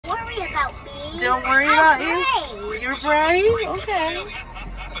about me. Don't worry about you. You're brave? Okay.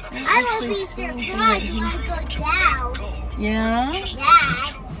 I will be surprised when I go down. Yeah?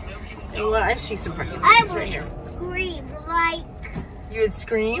 That. Well, I see some parking I spaces will right here. scream like, You would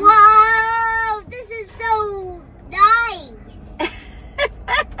scream? whoa, this is so nice.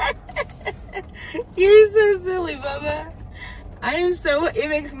 You're so silly, Bubba. It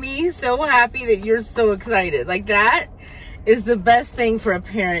makes me so happy that you're so excited. Like, that is the best thing for a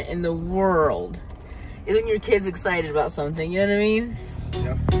parent in the world, is when your kid's excited about something, you know what I mean?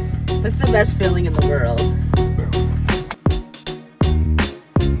 Yep. That's the best feeling in the world.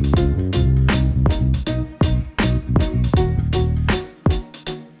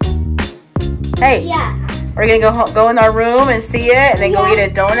 Hey, Yeah. we're gonna go in our room and see it, and then go eat a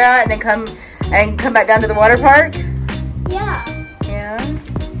donut, and then come back down to the water park. Yeah. Yeah.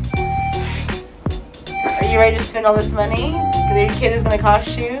 Are you ready to spend all this money? Because your kid is gonna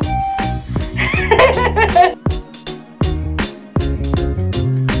cost you.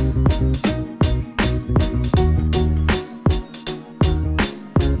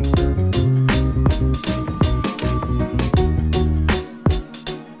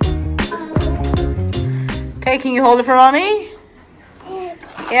 Okay, can you hold it for mommy?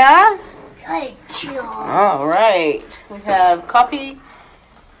 Yeah? Good job. All right. We have coffee,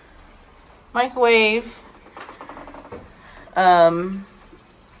 microwave,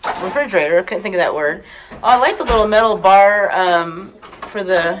 refrigerator. Couldn't think of that word. Oh, I like the little metal bar for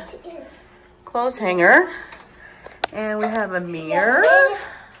the clothes hanger. And we have a mirror.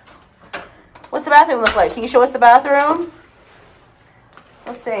 What's the bathroom look like? Can you show us the bathroom?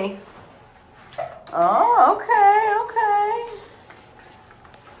 Let's see. Oh, okay.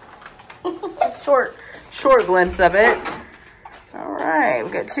 Short glimpse of it. All right,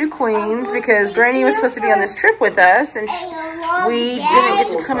 we got two queens because Granny was supposed to be on this trip with us, and we didn't get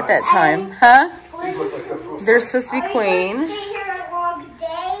to come at that time, huh? They're supposed to be queen.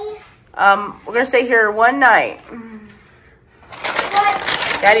 We're gonna stay here one night.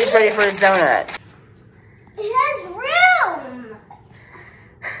 Daddy's ready for his donut. It has room.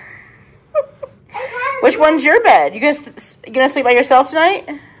 Which one's your bed? You gonna sleep by yourself tonight?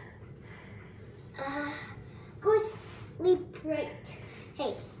 Go sleep right.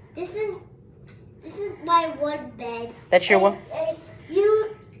 Hey, this is my one bed. That's your one.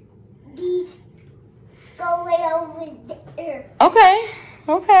 You need to go way over there. Okay.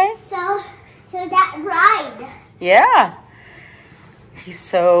 Okay. So that ride. Yeah. He's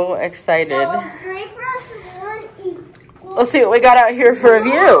so excited. So great for us one equal. Let's see what we got out here for a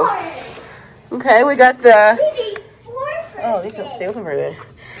view. Okay, we got the. Oh, these don't stay open very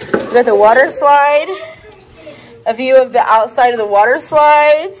good. We got the water slide. A view of the outside of the water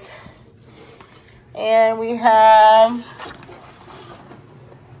slides. And we have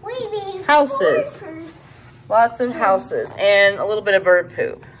houses. Lots of houses and a little bit of bird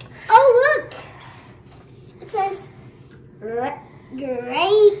poop. Oh, look. It says Great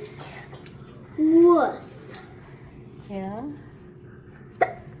Wolf. Yeah.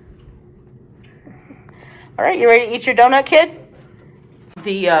 All right, you ready to eat your donut, kid?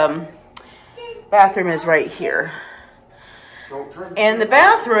 The bathroom is right here. And the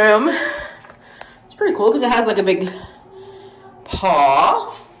bathroom, it's pretty cool because it has like a big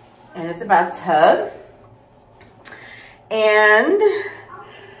paw, and it's a bathtub. And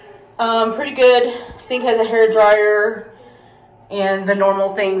pretty good. Sink has a hair dryer and the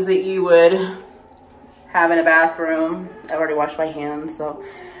normal things that you would have in a bathroom. I've already washed my hands, so.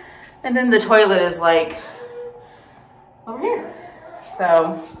 And then the toilet is like over here.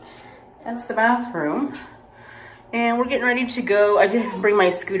 So that's the bathroom. And we're getting ready to go. I didn't bring my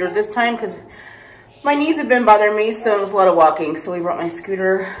scooter this time because my knees have been bothering me, so it was a lot of walking. So we brought my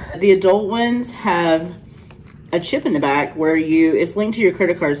scooter. The adult ones have a chip in the back where it's linked to your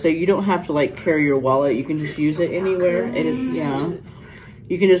credit card, so you don't have to like carry your wallet. You can just use it anywhere. It is, yeah.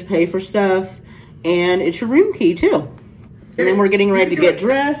 You can just pay for stuff, and it's your room key too. And then we're getting ready to get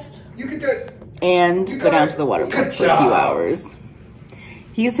dressed and go down to the water park for a few hours.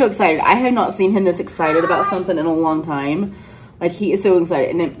 He's so excited. I have not seen him this excited about something in a long time. Like, he is so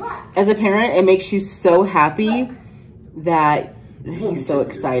excited. And as a parent, it makes you so happy that he's so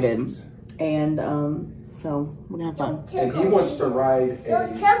excited. And so we're gonna have fun. And he wants to ride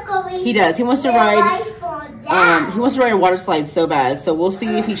He does. He wants to ride he wants to ride a water slide so bad. So we'll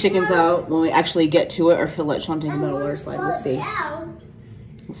see if he chickens out when we actually get to it, or if he'll let Sean take him on a water slide. We'll see.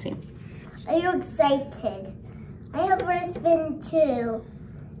 We'll see. Are you excited? I have a spin too.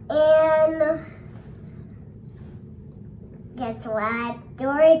 And guess what?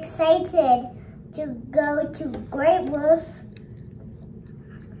 You're excited to go to Great Wolf.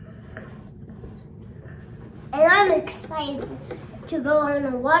 And I'm excited to go on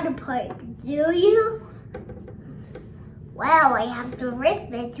a water park. Do you? Well, I have the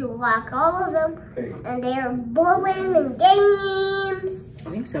wristband to lock all of them. Hey. And they're bowling and games. I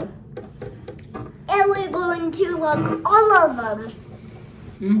think so. And we're going to lock all of them.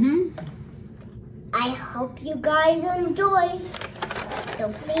 Mm-hmm. I hope you guys enjoy.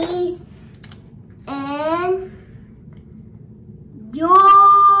 So please enjoy.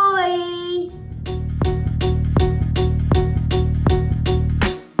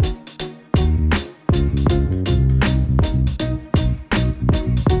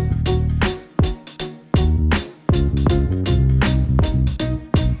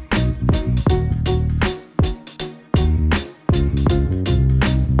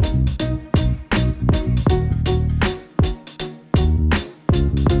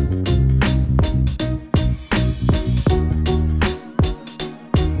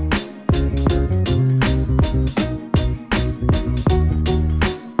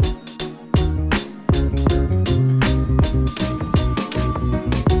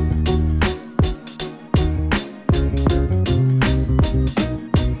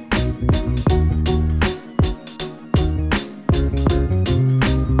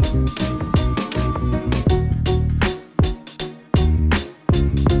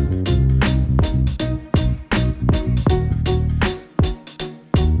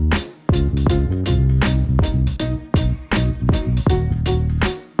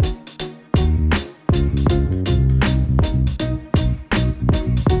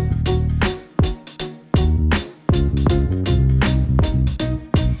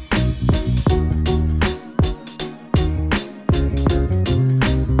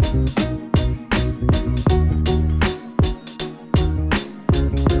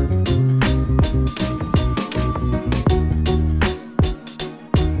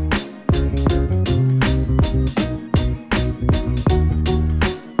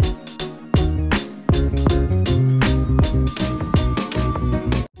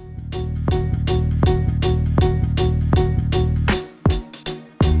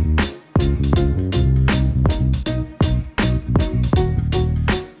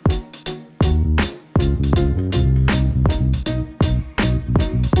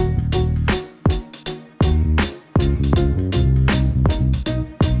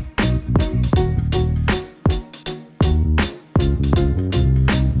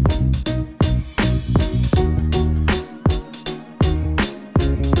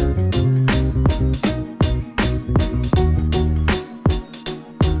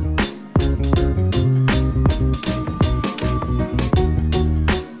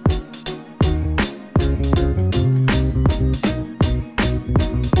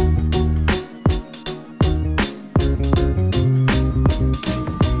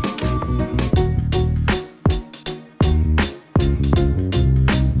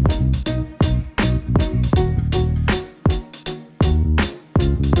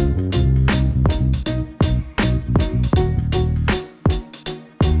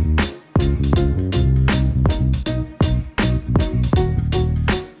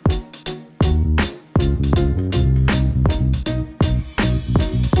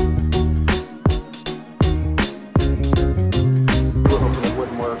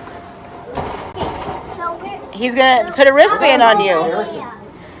 He's gonna put a wristband on you.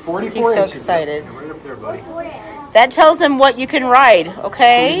 44 He's so inches. excited. Right up there, buddy. That tells them what you can ride,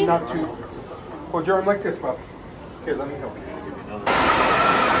 okay? Not too. Hold your arm like this, Bob. Here, let me help you.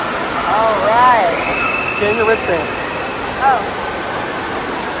 All right. Scan your wristband. Oh.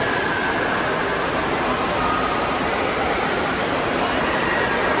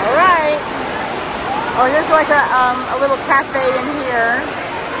 All right. Oh, there's like a little cafe in here.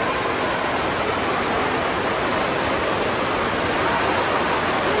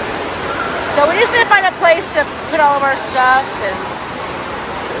 So we're just gonna find a place to put all of our stuff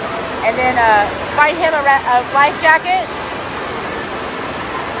and then find him a life jacket.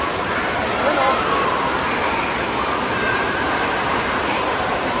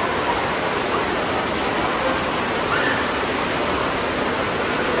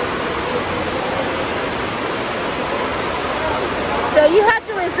 So you have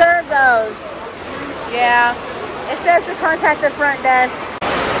to reserve those. Yeah. It says to contact the front desk.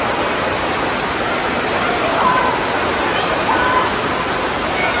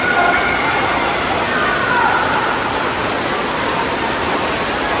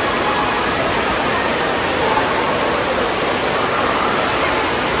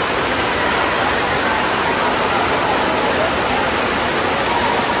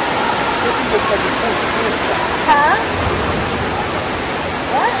 Huh?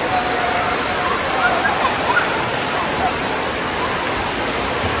 What?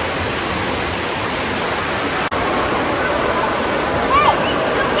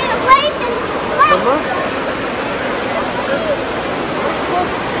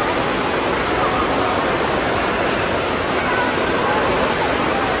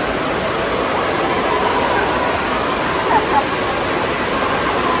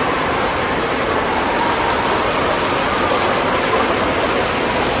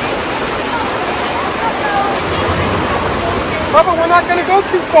 not going to go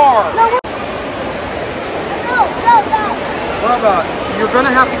too far. No. Bubba, you're going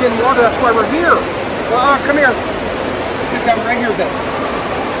to have to get in water. That's why we're here. Come here. Sit down right here then.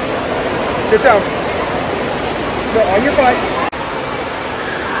 Sit down. No, on your butt.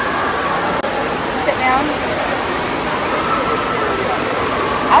 Sit down.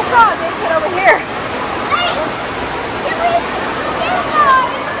 I saw a big kid over here.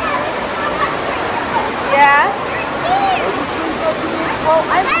 Yeah? Well,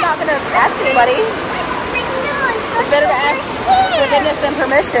 I'm not going to ask anybody. It's better to ask forgiveness than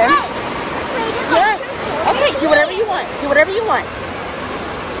permission. Yes. Okay, do whatever you want. Do whatever you want.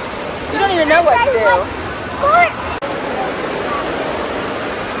 You don't even know what to do.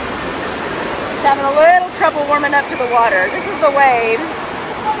 It's having a little trouble warming up to the water. This is the waves.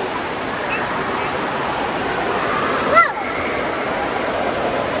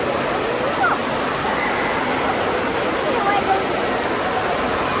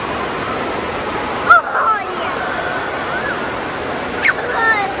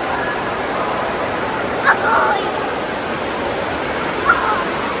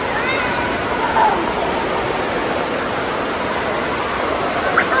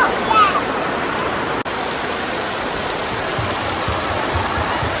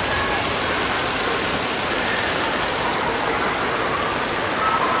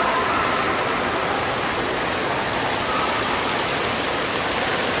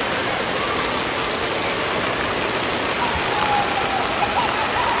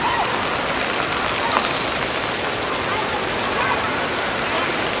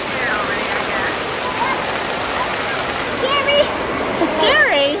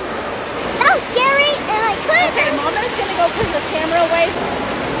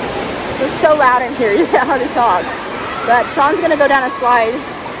 It's so loud in here, you can't hardly talk. But Sean's gonna go down a slide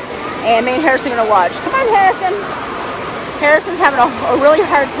and me and Harrison are gonna watch. Come on, Harrison. Harrison's having a really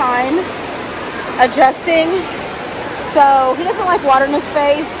hard time adjusting. So he doesn't like water in his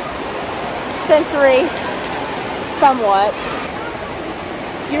face. Sensory, somewhat.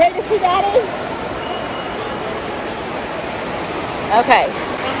 You ready to see Daddy? Okay.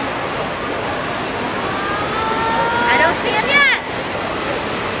 I don't see him yet.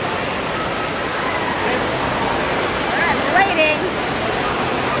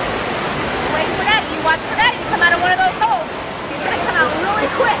 Waiting for Daddy. You watch for Daddy to come out of one of those holes. He's going to come out really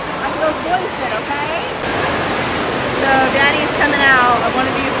quick, like those boys did, okay? So Daddy's coming out of one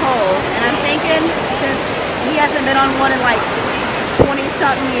of these holes, and I'm thinking since he hasn't been on one in like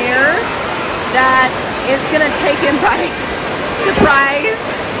 20-something years, that it's going to take him by surprise.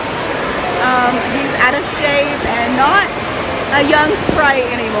 He's out of shape and not a young sprite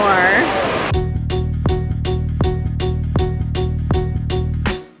anymore.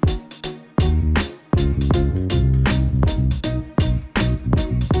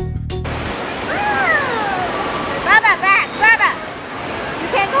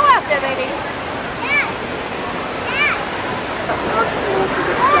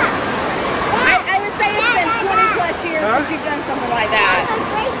 You've done something like that.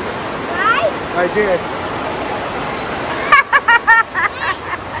 I did.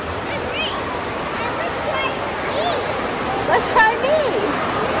 Let's try me.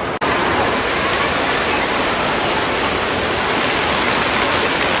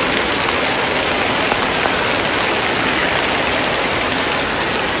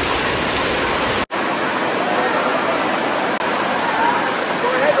 Go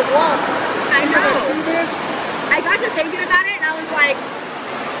ahead and walk. I know. I got to thinking about it and I was like,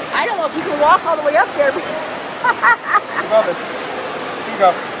 I don't know if you can walk all the way up there. Above us. Here you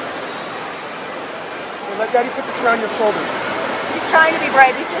go. Here, let Daddy put this around your shoulders. He's trying to be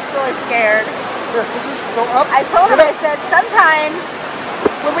brave. He's just really scared. Here, just go up. I told him, I said, sometimes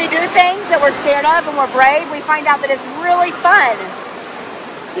when we do things that we're scared of and we're brave, we find out that it's really fun.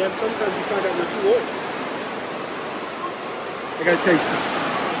 Yeah, sometimes you find out we're too old. I gotta tell you something.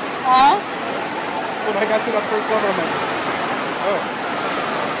 Huh? When I got to that first level, I'm like, oh.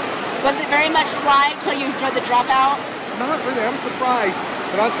 Was it very much slide till you enjoyed the dropout? Not really, I'm surprised.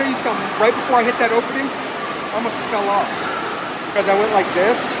 But I'll tell you something, right before I hit that opening, I almost fell off. Because I went like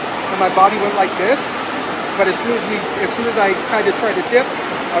this, and my body went like this. But as soon as I kind of tried to dip,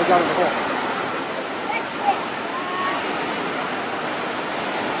 I was out of the hole.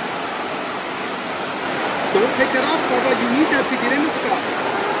 Don't take that off, Bubba. You need that to get into stuff.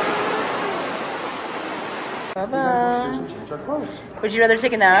 Bubba. Would you rather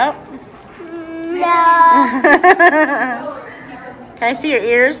take a nap? No. Can I see your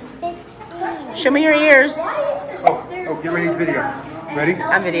ears? Show me your ears. Oh, get ready to video. Ready?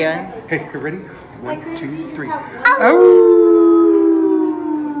 I'm videoing. Okay, you ready? 1, 2, 3. Oh!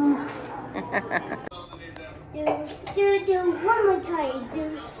 One more time.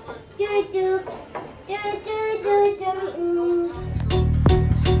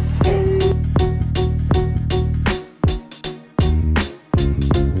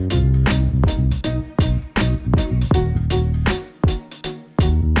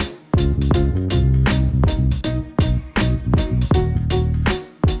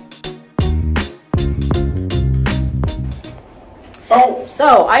 Oh.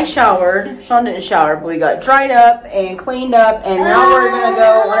 So I showered. Sean didn't shower, but we got dried up and cleaned up, and now we're gonna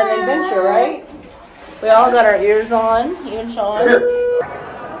go on an adventure, right? We all got our ears on, even Sean.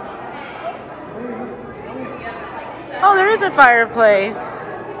 Oh, there is a fireplace.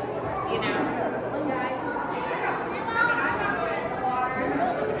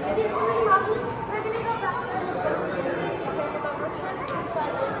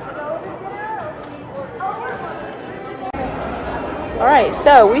 All right,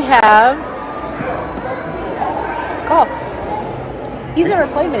 so we have golf. He's never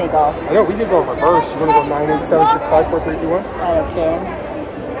played mini golf. I know, we can go reverse. You want to go 9, 8, 7, 6, 5, 4, 3, 2, 1? I don't care.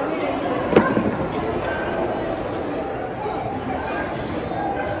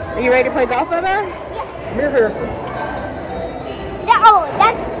 Are you ready to play golf, Bubba? Yes. Come here, Harrison. Oh,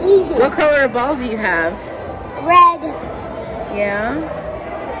 that's easy. What color of ball do you have? Red. Yeah?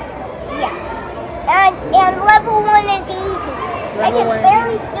 Yeah. And level 1 is easy. Level I one can is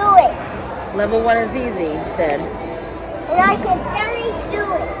barely easy. do it. Level 1 is easy, he said. And I can barely do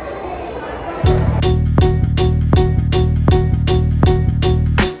it.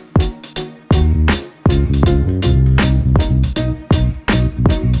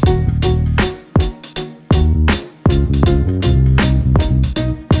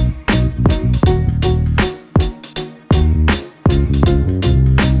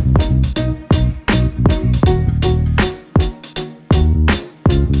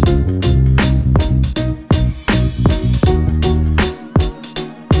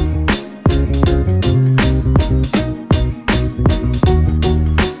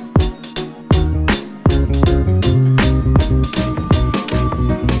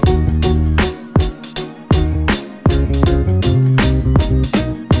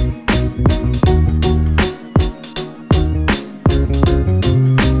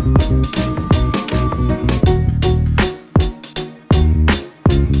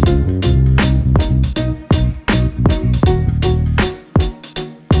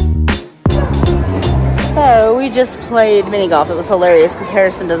 We just played mini golf. It was hilarious because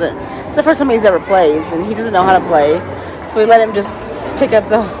Harrison doesn't, it's the first time he's ever played and he doesn't know how to play. So we let him just pick up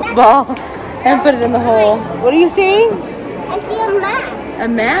the ball and put it in the hole. What do you see? I see a map. A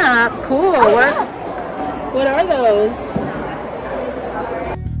map? Cool. Oh, what are those?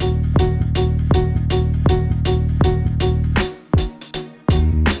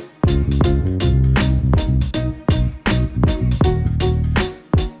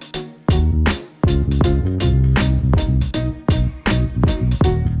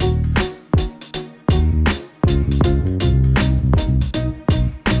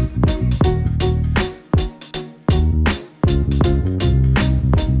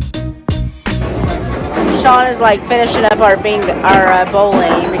 Sean is like finishing up our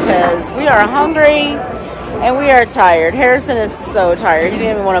bowling because we are hungry and we are tired. Harrison is so tired. He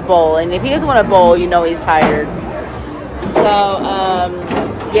didn't even want to bowl. And if he doesn't want to bowl, you know he's tired. So,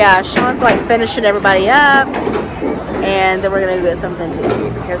 yeah, Sean's like finishing everybody up. And then we're going to get something to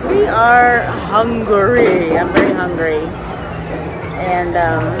eat because we are hungry. I'm very hungry. And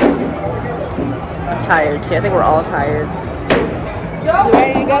I'm tired too. I think we're all tired. You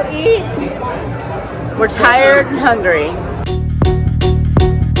ready to go eat? We're tired and hungry.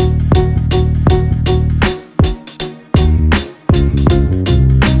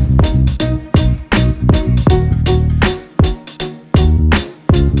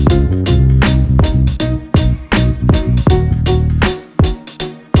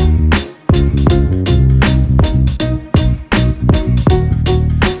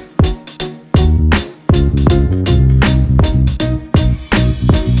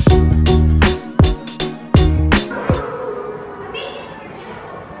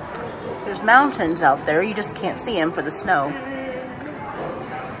 There's mountains out there. You just can't see them for the snow.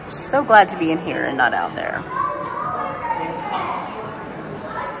 So glad to be in here and not out there.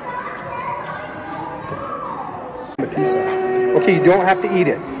 Okay, you don't have to eat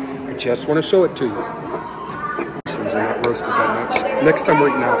it. I just want to show it to you. Mushrooms are not roasted that much. Next time we're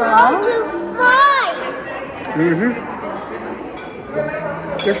eating out.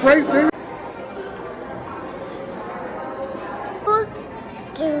 It's right there.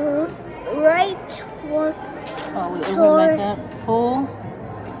 Right one. Oh, we open back up.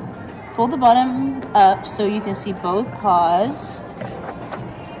 pull the bottom up so you can see both paws.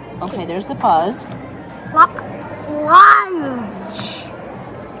 Okay, there's the paws. Lunch.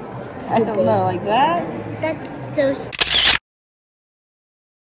 I don't know, like that? That's so.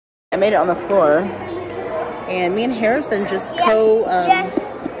 I made it on the floor, and me and Harrison just colored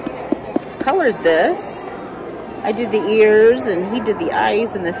this. I did the ears, and he did the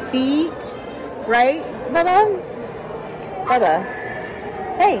eyes and the feet. Right, Bubba? Bubba.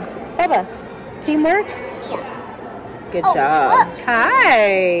 Hey, Bubba. Teamwork? Yeah. Good job. Look.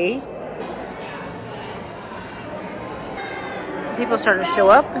 Hi. Some people starting to show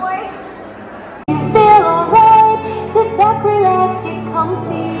up. Feel alright, sit back, relax, get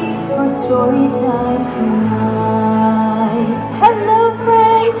comfy for story time tonight. Hello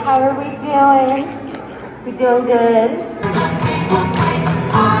friends, how are we doing? We doing good?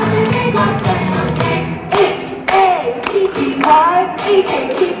 H-A-P-P-Y,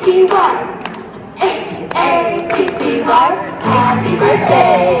 H-A-P-P-Y, H-A-P-P-Y, happy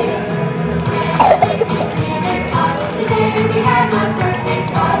birthday! Today we have a birthday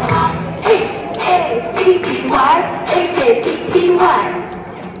spotlight. H-A-P-P-Y, H-A-P-P-Y,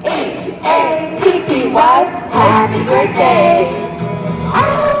 H-A-P-P-Y, happy birthday! Oh!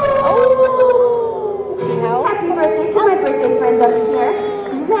 Happy birthday to my birthday friends up here.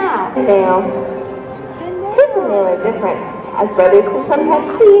 Now, Tooth and nail are different, as brothers can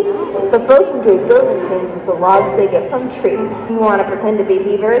sometimes be, but both enjoy building things with the logs they get from trees. You want to pretend to be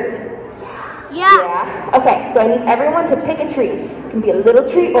beavers? Yeah? Okay, so I need everyone to pick a tree. It can be a little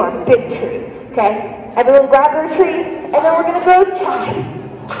tree or a big tree, okay? Everyone grab their tree, and then we're gonna go chop.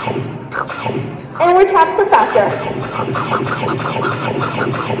 And we're chopping some faster.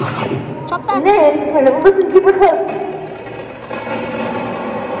 Chop fast. And then we're gonna listen super close.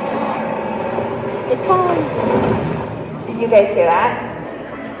 It's falling. Did you guys hear that?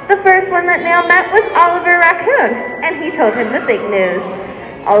 The first one that Nail met was Oliver Raccoon, and he told him the big news.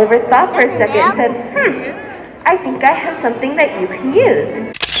 Oliver thought for a second and said, I think I have something that you can use.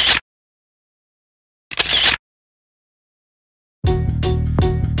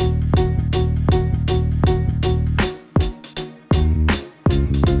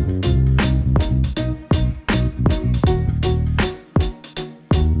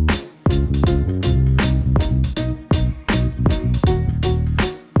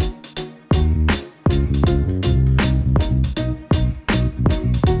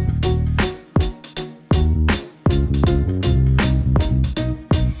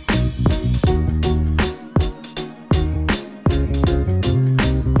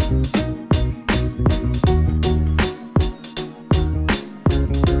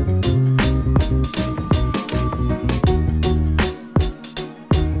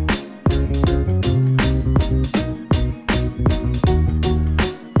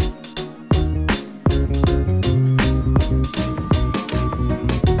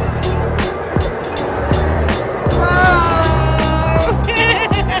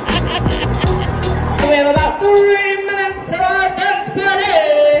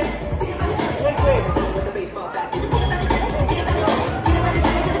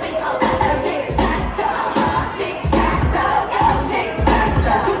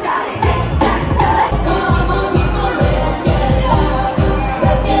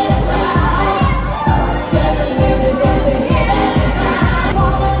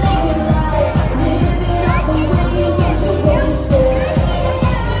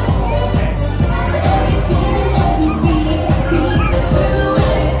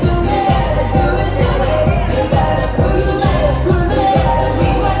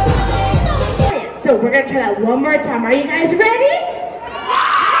 We're gonna try that one more time. Are you guys ready? There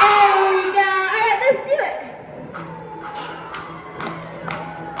we go. All right, let's do it.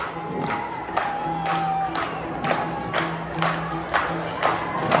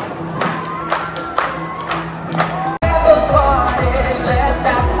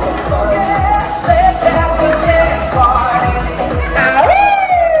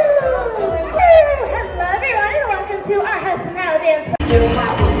 Hello, everyone, and welcome to our Hustle Now Dance.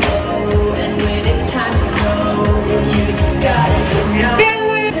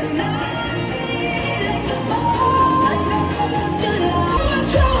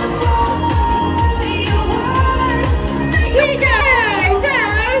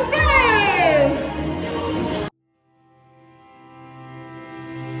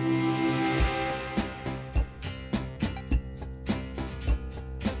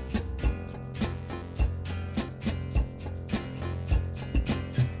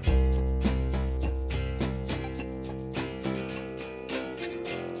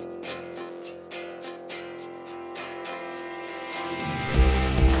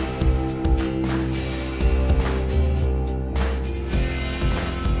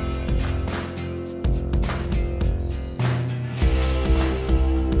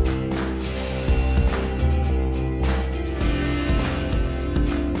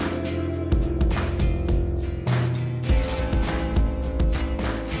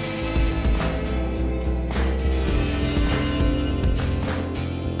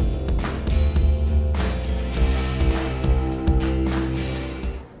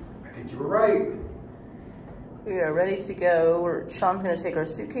 We're ready to go. Sean's gonna take our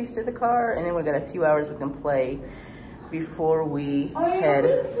suitcase to the car, and then we've got a few hours we can play before we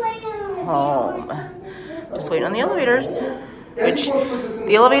head home. Just waiting on the elevators, which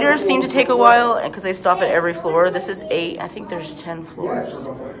the elevators seem to take a while because they stop at every floor. This is 8, I think there's 10 floors.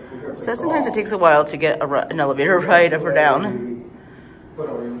 So sometimes it takes a while to get an elevator ride up or down. But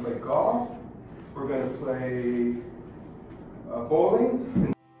we're gonna play golf, we're gonna play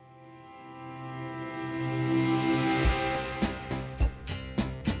bowling.